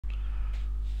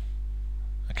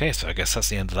Okay, so I guess that's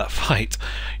the end of that fight.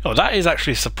 Oh, that is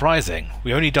actually surprising.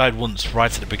 We only died once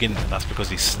right at the beginning, and that's because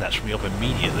he snatched me up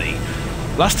immediately.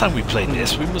 Last time we played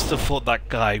this, we must have fought that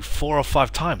guy 4 or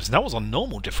 5 times, and that was on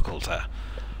normal difficulty.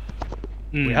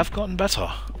 We have gotten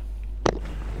better.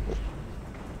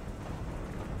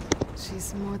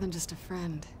 She's more than just a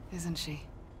friend, isn't she?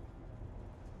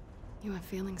 You have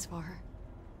feelings for her.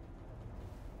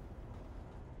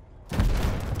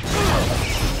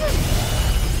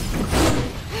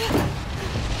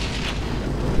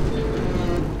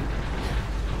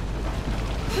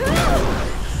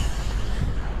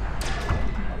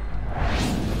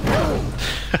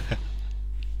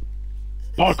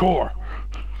 Parkour!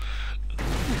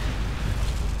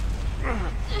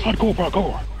 Hardcore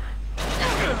parkour!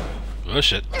 Oh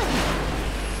shit.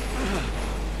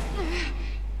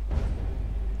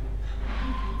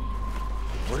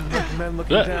 Wouldn't recommend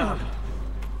looking down.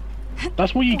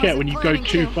 That's what you get when you go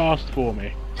too fast for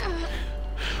me.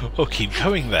 Oh, keep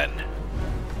going then.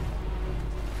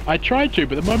 I tried to,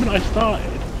 but the moment I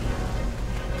started...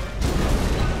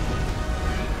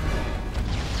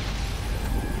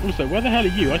 Also, where the hell are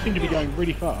you? I seem to be going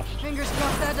really fast. Fingers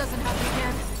crossed that doesn't happen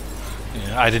again.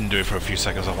 Yeah, I didn't do it for a few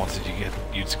seconds. I wanted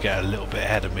you to get a little bit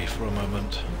ahead of me for a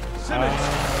moment.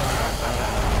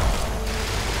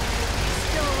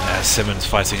 Simmons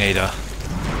fighting Ada.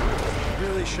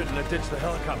 Really shouldn't have ditched the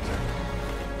helicopter.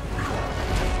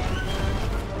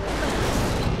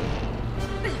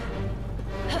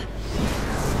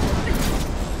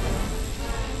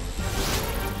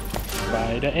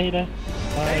 Spider Ada.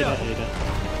 Spider Ada.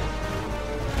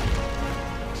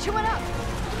 She went up!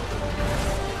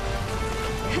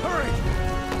 Hurry!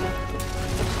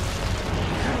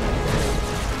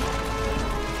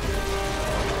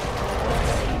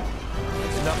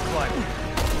 Enough climbing.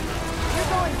 You're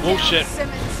going Oh down, shit.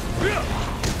 Simmons.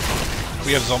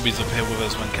 We have zombies up here with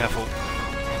us, man. Careful.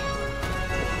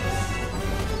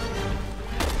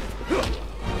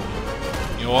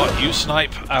 You know what? You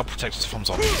snipe. I'll protect us from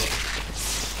zombies.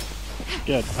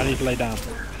 Good, I need to lay down.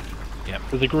 Yep.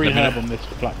 There's a green herb on this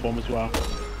platform as well.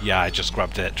 Yeah, I just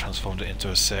grabbed it, transformed it into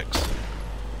a 6. Yeah,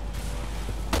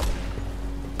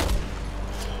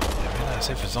 that's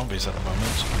it for zombies at the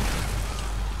moment.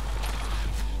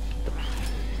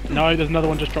 No, there's another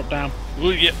one just dropped down.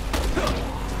 Ooh, yeah.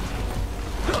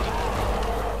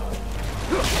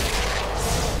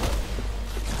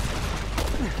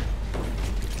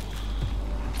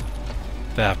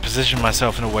 There, I've positioned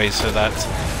myself in a way so that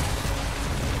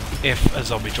if a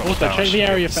zombie drops Also, down, check the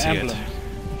area for see it. emblems.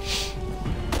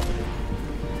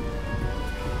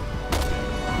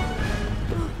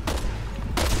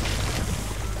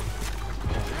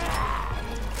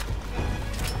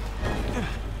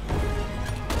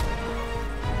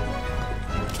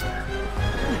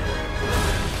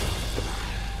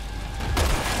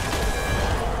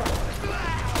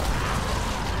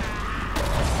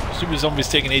 Stupid zombies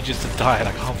taking ages to die and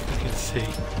I can't fucking see.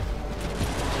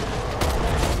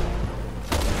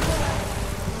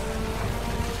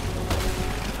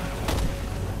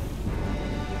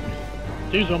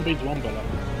 Two zombies, one bullet.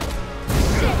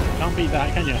 Can't beat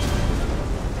that, can you?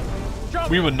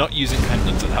 We were not using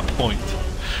pendants at that point.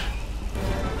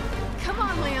 Come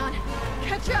on, Leon.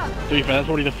 Catch up. To be fair, that's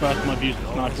already the first time I've used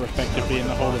the sniper effectively in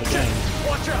the whole of the game.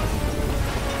 Watch out!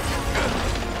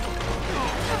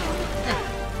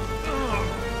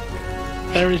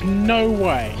 There is no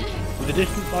way, with the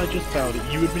distance I just fell,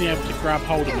 that you would have been able to grab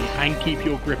hold of me and keep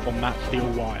your grip on that steel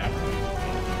wire.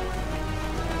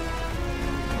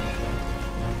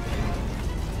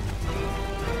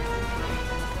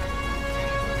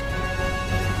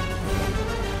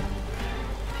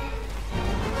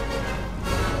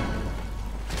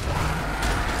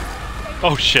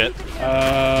 Oh shit.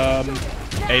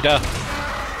 Ada.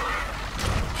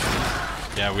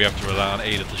 Yeah, we have to rely on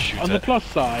Ada to shoot On it. the plus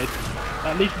side,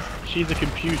 at least she's a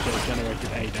computer-generated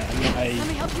Ada and not Let me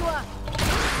a help you up.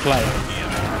 player.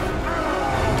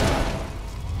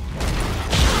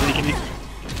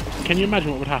 Can you imagine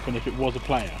what would happen if it was a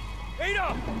player?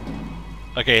 Ada!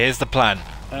 Okay, here's the plan.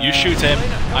 You shoot him,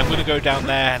 I'm gonna go down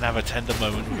there and have a tender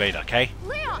moment with Ada, okay?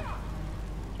 Leon!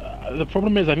 The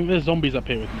problem is, I think there's zombies up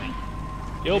here with me.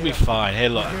 You'll be fine. Here,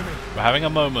 look. We're having a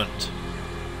moment.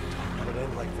 Have it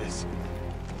end like this.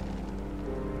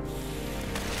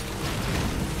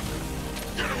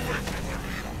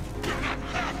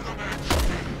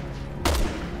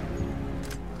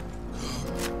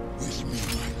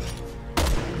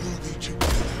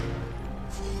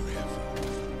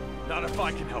 Not if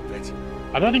I can help it.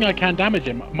 I don't think I can damage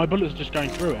him. My bullets are just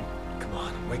going through him. Come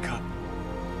on, wake up.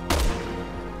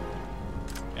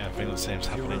 Yeah, I think the same's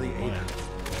happening. Really, Yeah. Ada.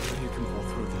 you can pull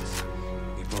through this.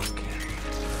 We both can.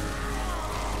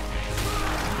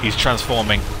 He's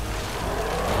transforming.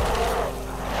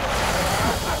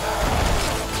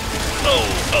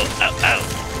 Ow.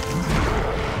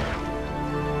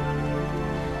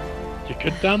 You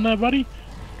good down there, buddy?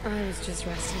 I was just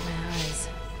resting my eyes.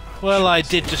 Well, I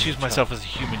did just use myself as a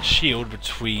human shield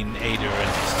between Ada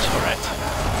and his turret.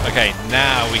 Okay,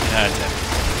 now we can hurt him.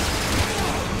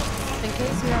 In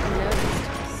case you haven't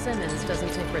noticed, Simmons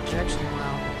doesn't take rejection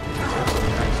well.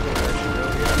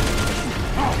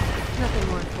 Nothing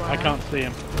worthwhile. I can't see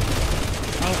him.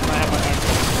 Oh, I have my own.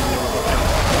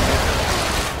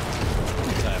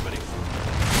 Sorry, buddy.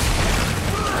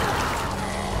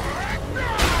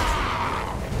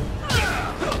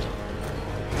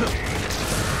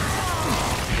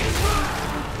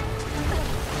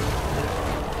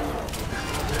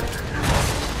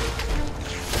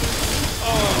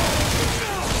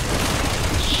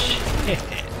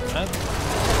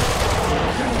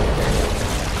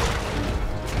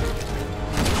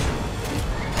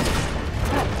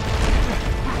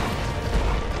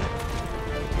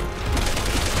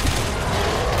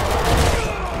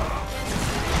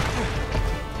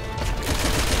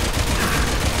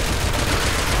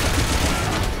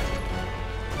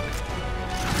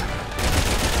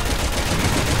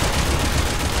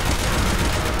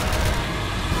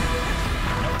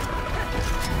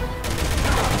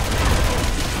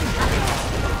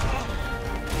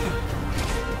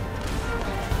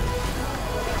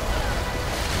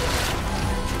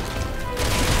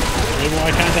 Doing what I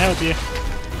can to help you.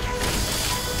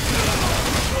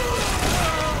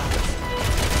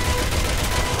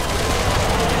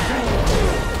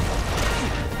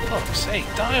 Fuck's sake,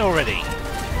 die already!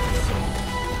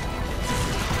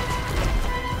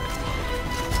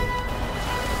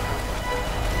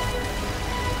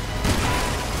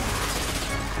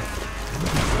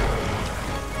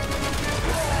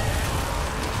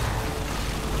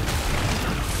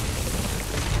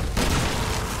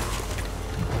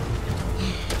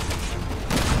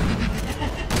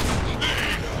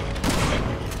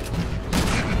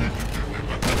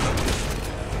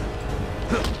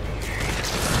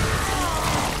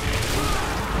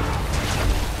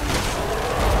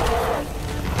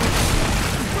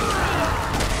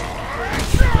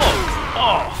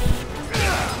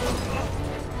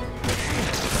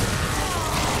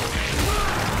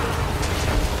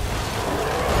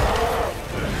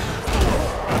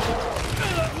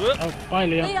 Oh, bye,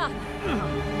 Leon. Leon!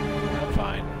 I'm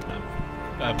fine.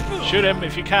 Shoot him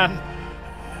if you can.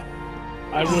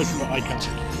 I would, but I can't.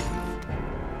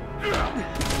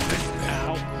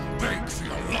 Ow.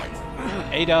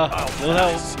 Ada, will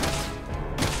help.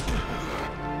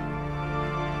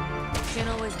 Can't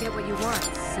always get what you want,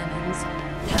 Simmons.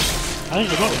 I think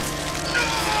I got him.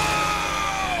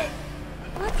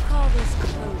 Let's call this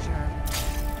closure.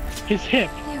 His hip.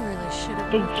 You really should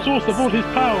have. The source of all his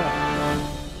power.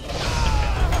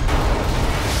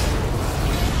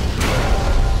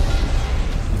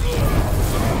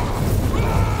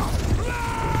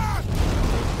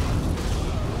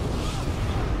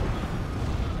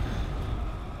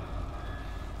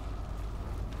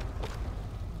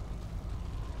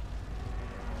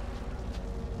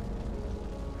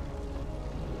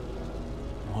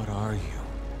 What are you?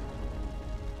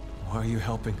 Why are you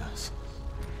helping us?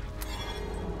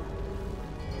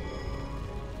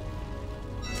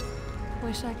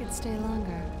 Wish I could stay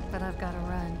longer, but I've got to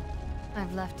run.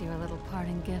 I've left you a little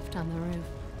parting gift on the roof.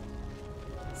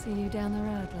 See you down the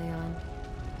road, Leon.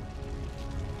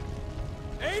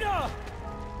 Ada!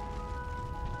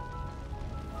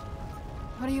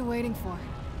 What are you waiting for?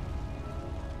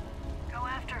 Go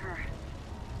after her.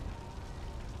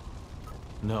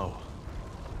 No.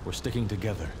 We're sticking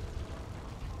together.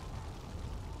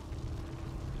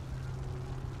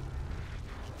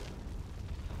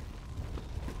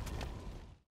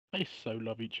 They so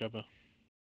love each other.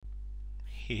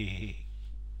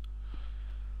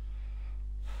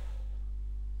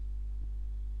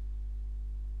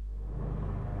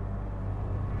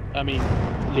 I mean,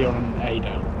 Leon and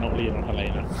Ada, not Leon and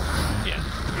Helena. Yeah.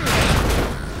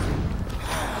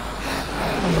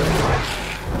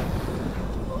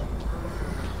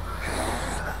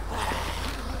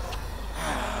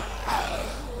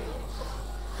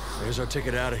 There's our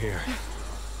ticket out of here.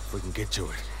 If we can get to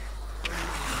it.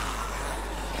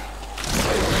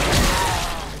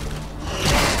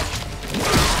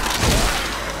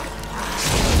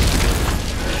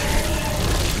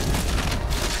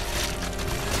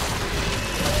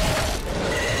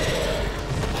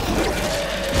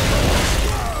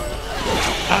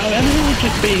 And it would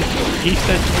just be he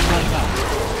said something like that.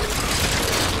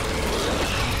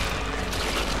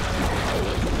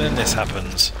 Then this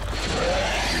happens.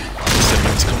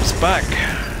 Simmons comes back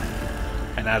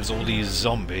and adds all these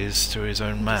zombies to his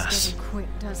own mass. Doesn't quit,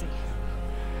 does he?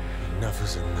 Enough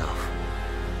is enough.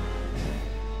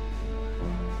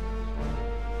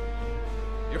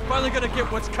 You're finally gonna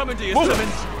get what's coming to you, Whoa.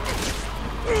 Simmons!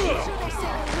 Sure they saved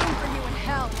room for you in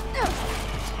hell.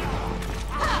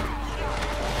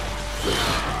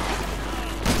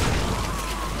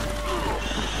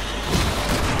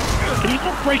 Can you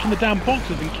stop breaking the damn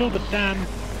boxes and kill the damn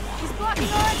He's blocking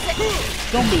our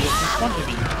exit. zombie that's in front of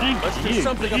you? Thank Let's you. do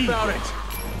something Jesus. about it!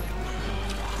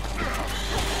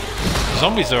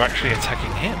 Zombies are actually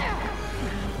attacking him.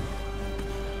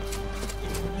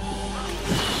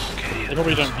 Okay. They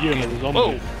probably don't view him as a zombie.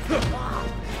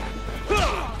 Whoa!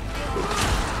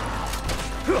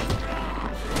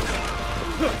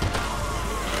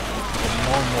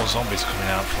 More and more zombies coming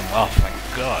out from. Oh, thank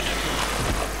God!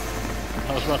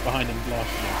 I was right behind him last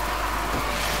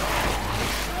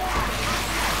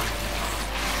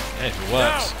Hey, if it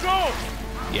works. Now, go!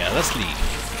 Yeah, let's leave. year.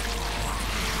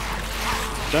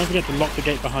 Don't forget to lock the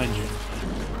gate behind you.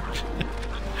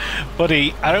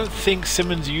 Buddy, I don't think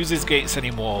Simmons uses gates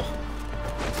anymore.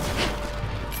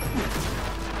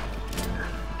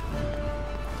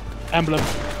 Emblem.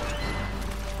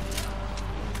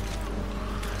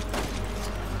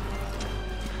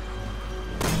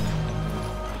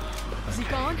 Is he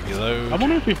gone? Reload. I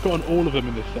wonder if we've gotten all of them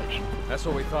in this section. That's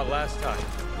what we thought last time.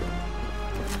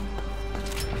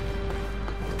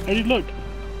 Hey, look!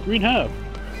 Green herb.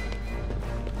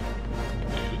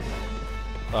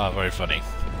 Ah, very funny.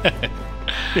 I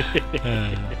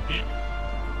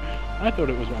thought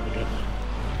it was rather good.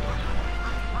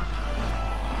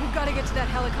 We've got to get to that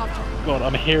helicopter. God,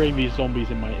 I'm hearing these zombies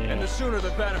in my And ear. the sooner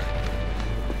the better.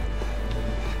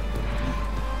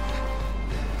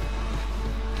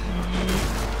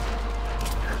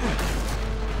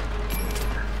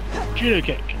 Judo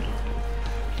kick.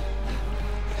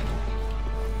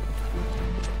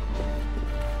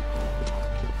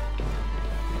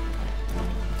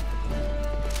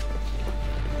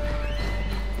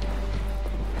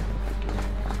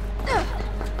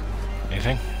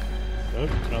 Anything? Oh,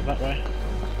 not that way.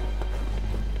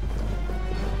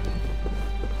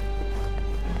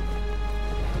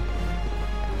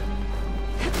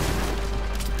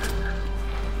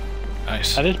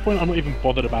 Nice. At this point, I'm not even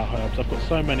bothered about herbs. I've got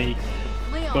so many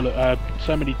Leon,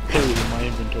 so many pills in my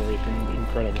inventory. It's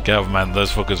incredible. Go, man,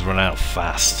 those fuckers run out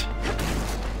fast.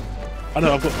 I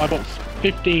know I've got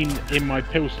 15 in my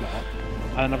pill slot,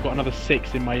 and I've got another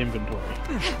 6 in my inventory.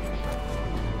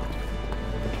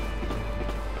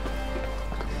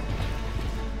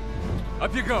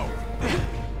 Up you go!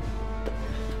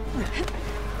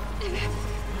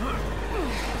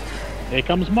 Here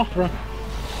comes Mothra.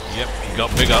 Yep, he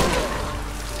got big up.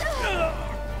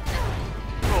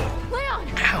 Leon!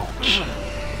 Ouch.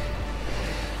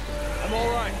 I'm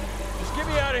alright. Just get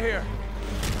me out of here.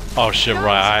 Oh shit,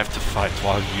 right, I have to fight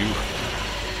while you...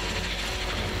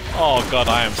 Oh god,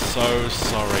 I am so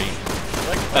sorry.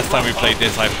 Last time we played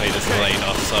this, I played as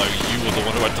Elena, so you were the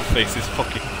one who had to face this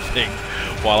fucking thing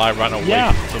while I ran away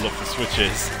Yeah. to look for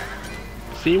switches.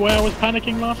 See why I was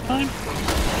panicking last time?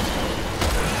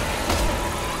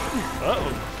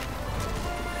 Uh-oh.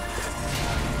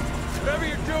 Whatever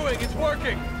you're doing, it's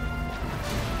working!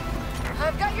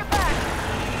 I've got your back.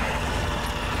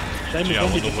 Same Gee, as I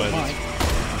zombie wonder just where mine.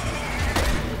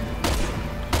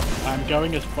 I'm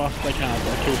going as fast as I can. I've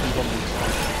got to kill some zombies.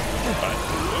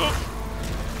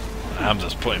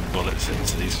 Hamza's putting bullets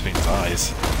into these things'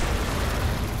 eyes.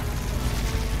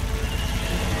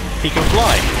 He can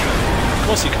fly! Of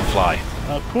course he can fly.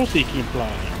 Of course he can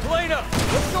fly. Elena,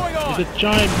 what's going on? He's a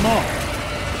giant moth.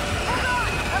 Hold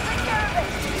on, I'll take care of it.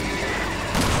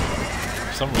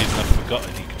 For some reason I've forgotten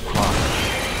he can fly.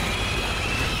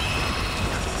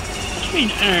 What do you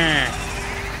mean,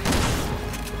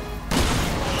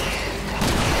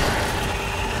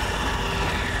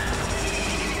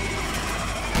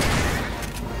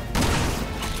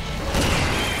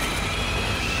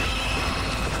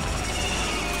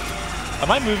 Am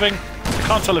I moving? I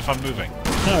can't tell if I'm moving.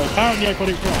 No, apparently I got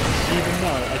it wrong, even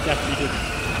though I definitely didn't.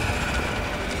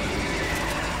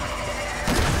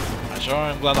 I sure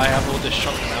am glad I have all this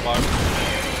shotgun ammo.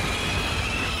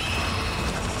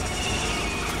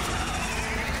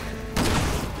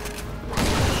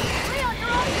 Leon, you're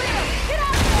all clear. Get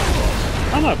out of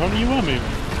there. Oh no, apparently you were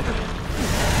moving.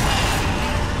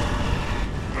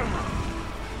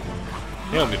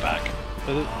 He'll be back.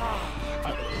 But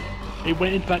it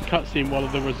went into that cutscene while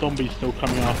there were zombies still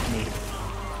coming after me.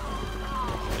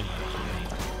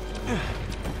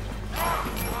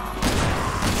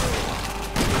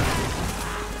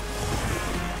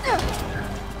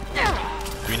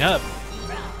 Clean up.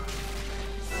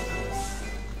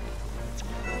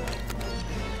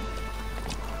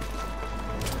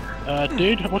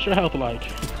 Dude, what's your health like?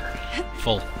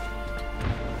 Full.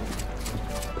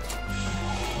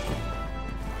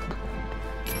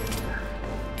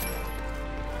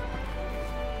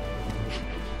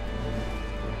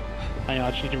 Hang on,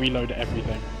 I just need to reload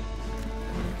everything.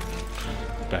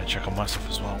 Better check on my stuff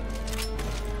as well.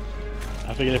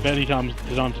 I figured if any time's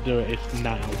the time to do it, it's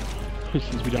now.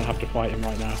 Since we don't have to fight him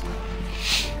right now.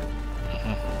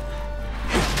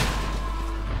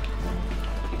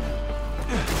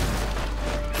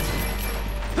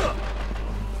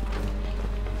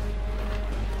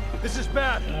 This is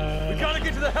bad. We gotta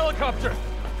get to the helicopter.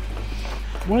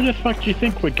 Where the fuck do you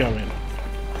think we're going?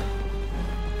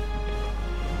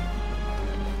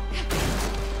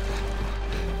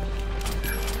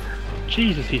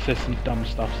 Jesus, he says some dumb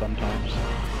stuff sometimes.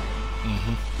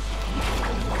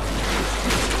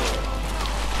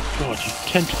 God, you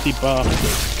tentatively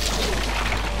bastard.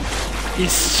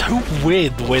 It's so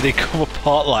weird the way they come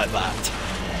apart like that.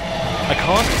 I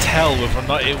can't tell whether or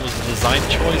not it was a design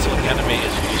choice or the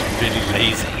animators were just really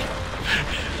lazy.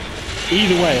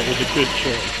 Either way, it was a good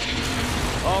choice.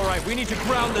 All right, we need to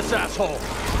ground this asshole.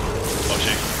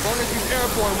 Watching. As long as he's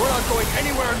airborne, we're not going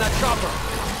anywhere in that chopper.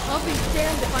 I'll be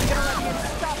damned if I'm gonna let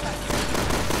him stop us.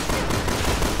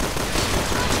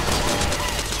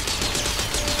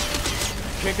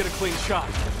 Can't get a clean shot.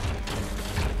 Go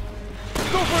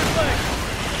for his leg.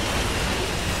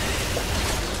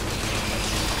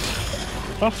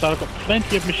 Plus, I've got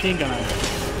plenty of machine gun ammo.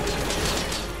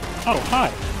 Oh,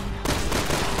 hi.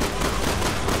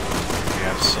 We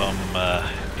have some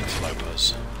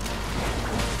interlopers.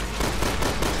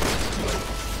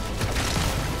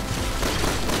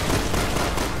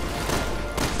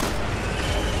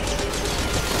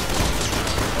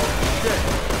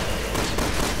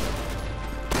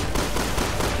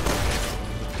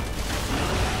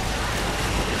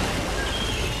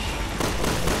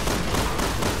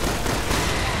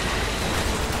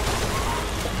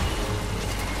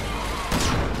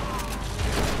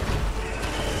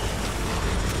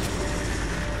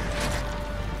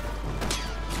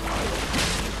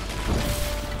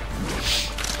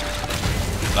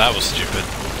 That was stupid.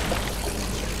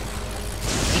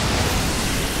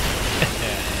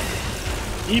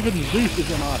 Even Zeus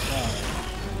is on our side.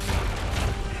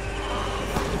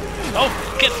 Oh,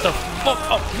 get the fuck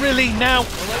up! Really now?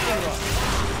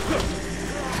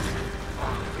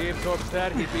 If he absorbs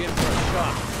that, he'd be in for a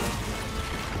shot.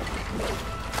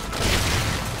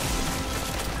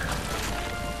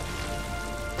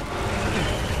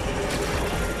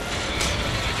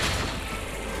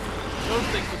 Those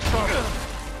things are trouble.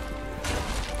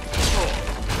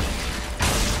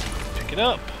 Pick it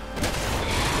up.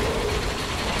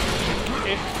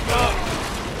 Pick it up.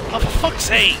 Oh, for fuck's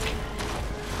sake!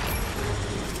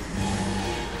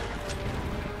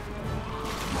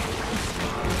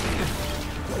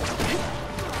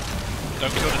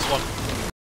 Don't kill this one.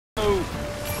 Oh,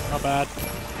 not bad.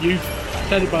 You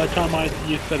said it by the time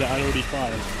you said it, I'd already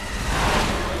fired.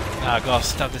 Now I gotta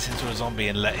stab this into a zombie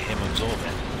and let him absorb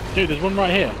it. Dude, there's one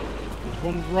right here. There's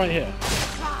one right here.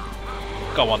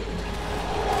 Go on.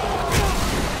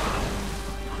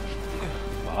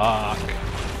 Fuck.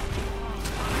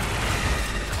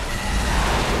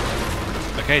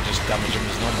 Okay, just damage him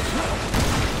as normal for now.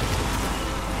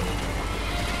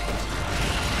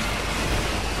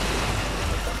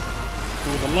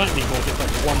 With a lightning bolt, it's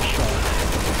like one shot.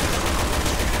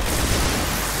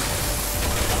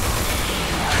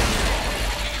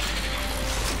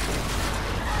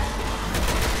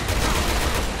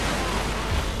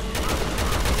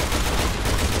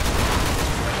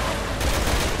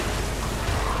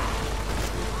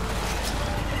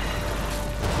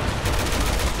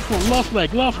 Come on, last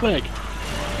leg, last leg!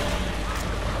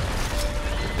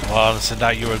 Come on, send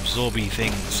out your absorby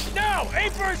things. Now,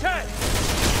 aim for his head.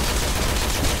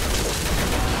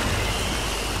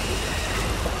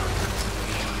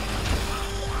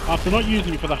 After not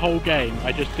using it for the whole game,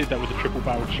 I just did that with a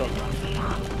triple-barreled shotgun.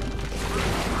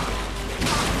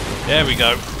 There we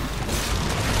go.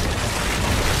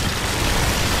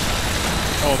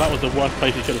 Oh, that was the worst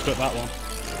place you could have put that one.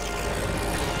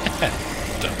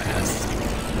 Dumbass.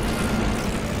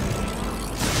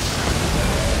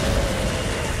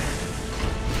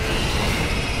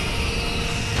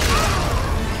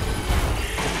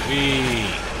 Whee!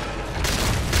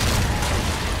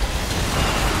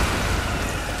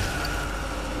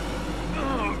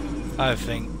 I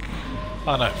think...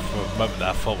 Oh no, for a moment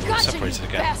I thought we were Gotcha, separated you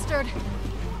again. bastard!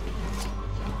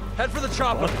 Head for the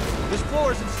chopper. This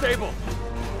floor isn't stable.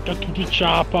 Go to the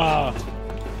chopper!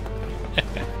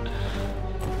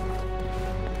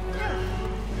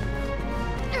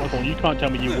 Paul, you can't tell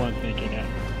me you weren't thinking it.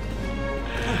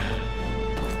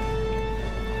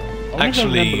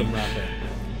 Actually,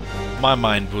 my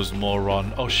mind was more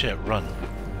on, oh shit, run.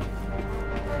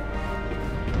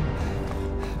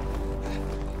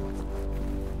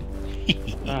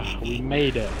 We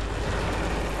made it.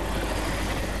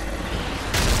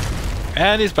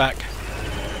 And he's back.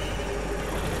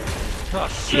 Oh,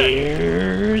 shit.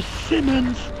 Here's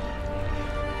Simmons.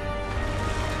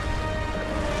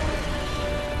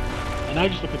 And now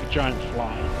just look at the giant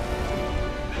fly.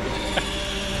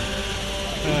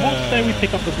 What say we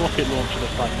pick up the rocket launcher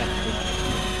that's right next to it?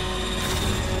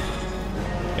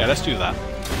 Yeah, let's do that.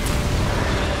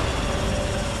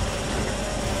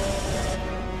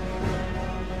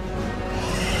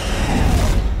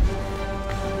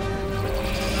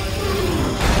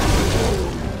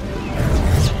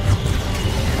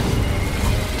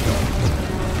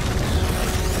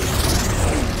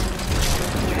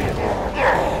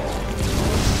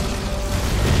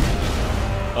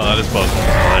 Oh, this boss is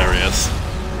hilarious.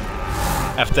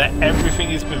 After everything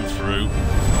he's been through,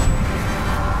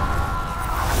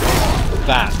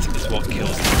 that is what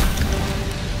kills him.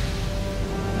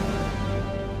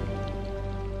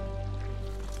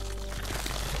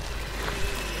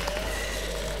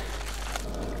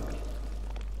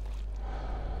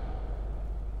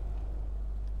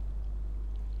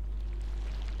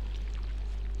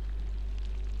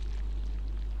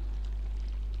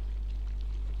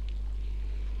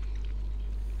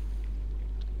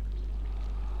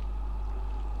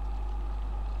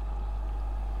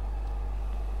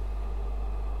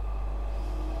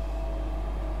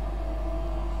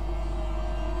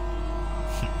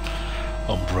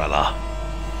 Umbrella.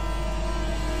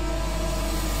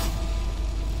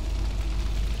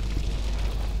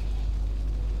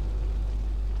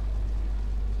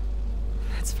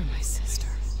 That's for my sister.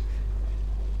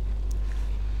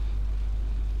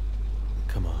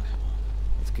 Come on.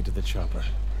 Let's get to the chopper.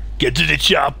 Get to the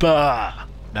chopper!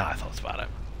 Now I thought about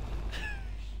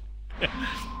it.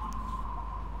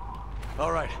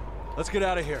 All right, let's get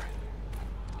out of here.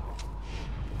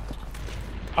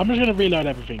 I'm just gonna reload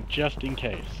everything, just in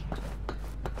case.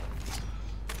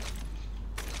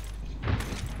 I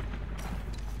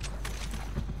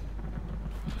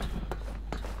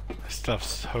still have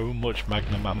so much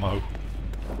magnum ammo.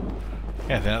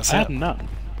 Yeah, then that's I it. had none.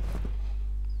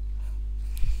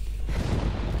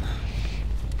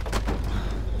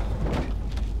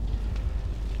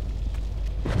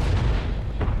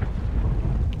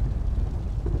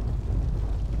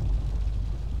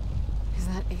 Is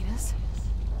that Ada's?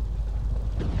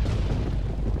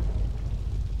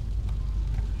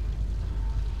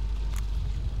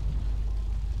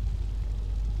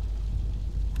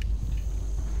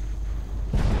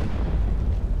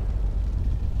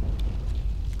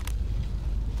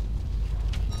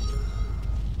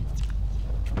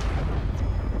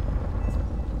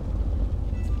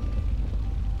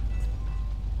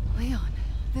 Leon,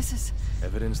 this is...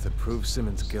 Evidence that proves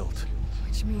Simmons' guilt.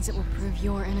 Which means it will prove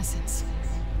your innocence.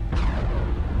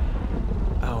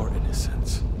 Our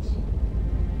innocence.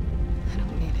 I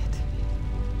don't need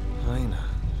it. Lena.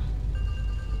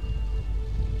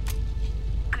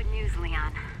 Good news,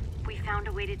 Leon. We found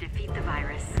a way to defeat the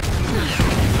virus.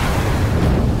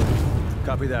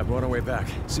 Copy that. We're on our way back.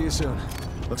 See you soon.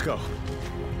 Let's go.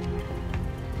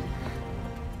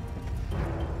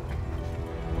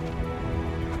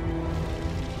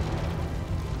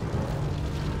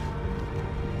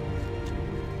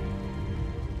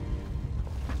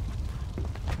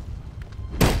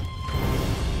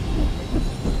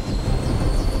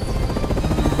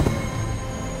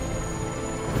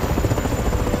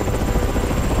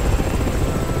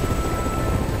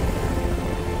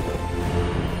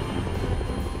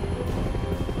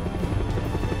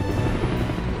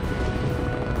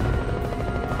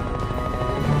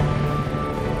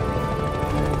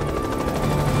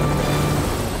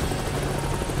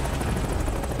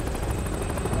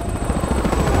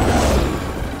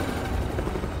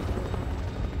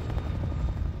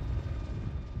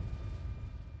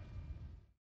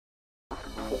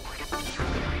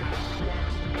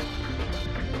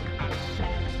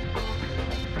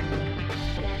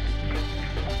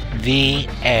 The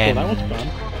end Well, that was fun.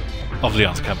 of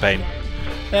Leon's campaign.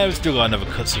 We've still got another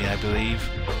cutscene, I believe.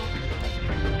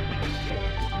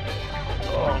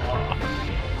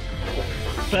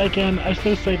 But again, I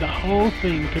still say the whole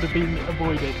thing could have been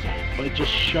avoided by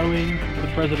just showing the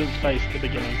president's face at the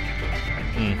beginning.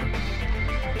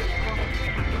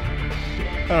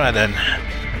 Alright then.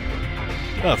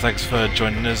 Well, thanks for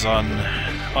joining us on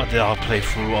our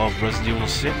playthrough of Resident Evil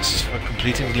 6 for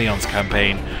completing Leon's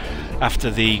campaign.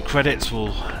 After the credits,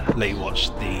 we'll let you watch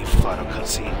the final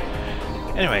cutscene.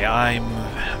 Anyway, I'm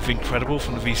VinCredable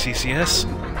from the VCCS.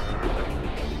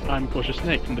 I'm Cautious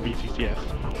Nick from the VCCS.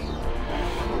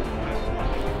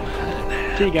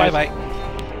 See you guys. Bye bye.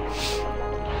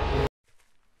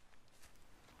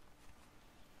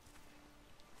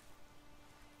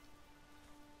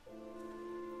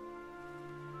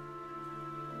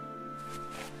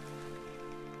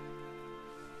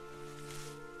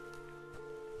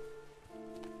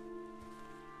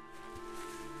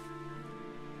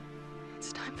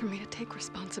 It's time for me to take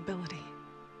responsibility.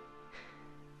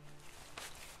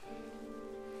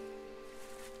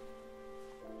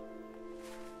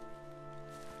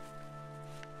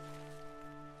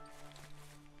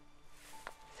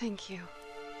 Thank you.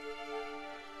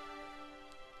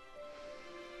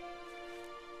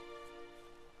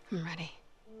 I'm ready.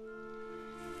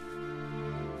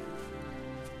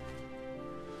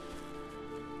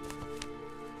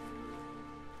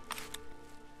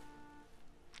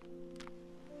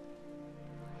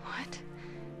 What?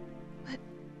 But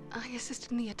I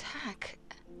assisted in the attack.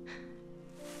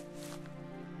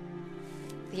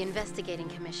 The Investigating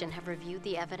Commission have reviewed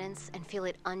the evidence and feel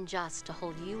it unjust to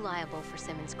hold you liable for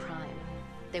Simmons' crime.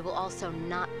 They will also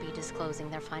not be disclosing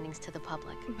their findings to the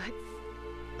public. But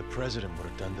The president would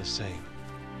have done the same.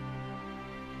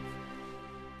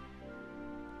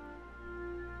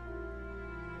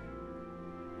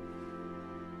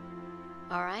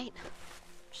 All right.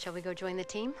 Shall we go join the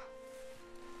team?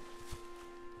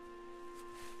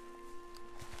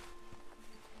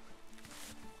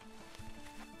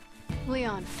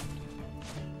 Leon.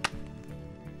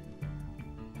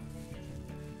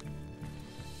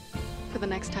 For the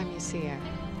next time you see her.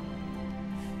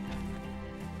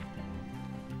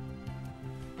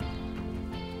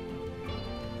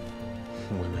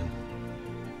 Women.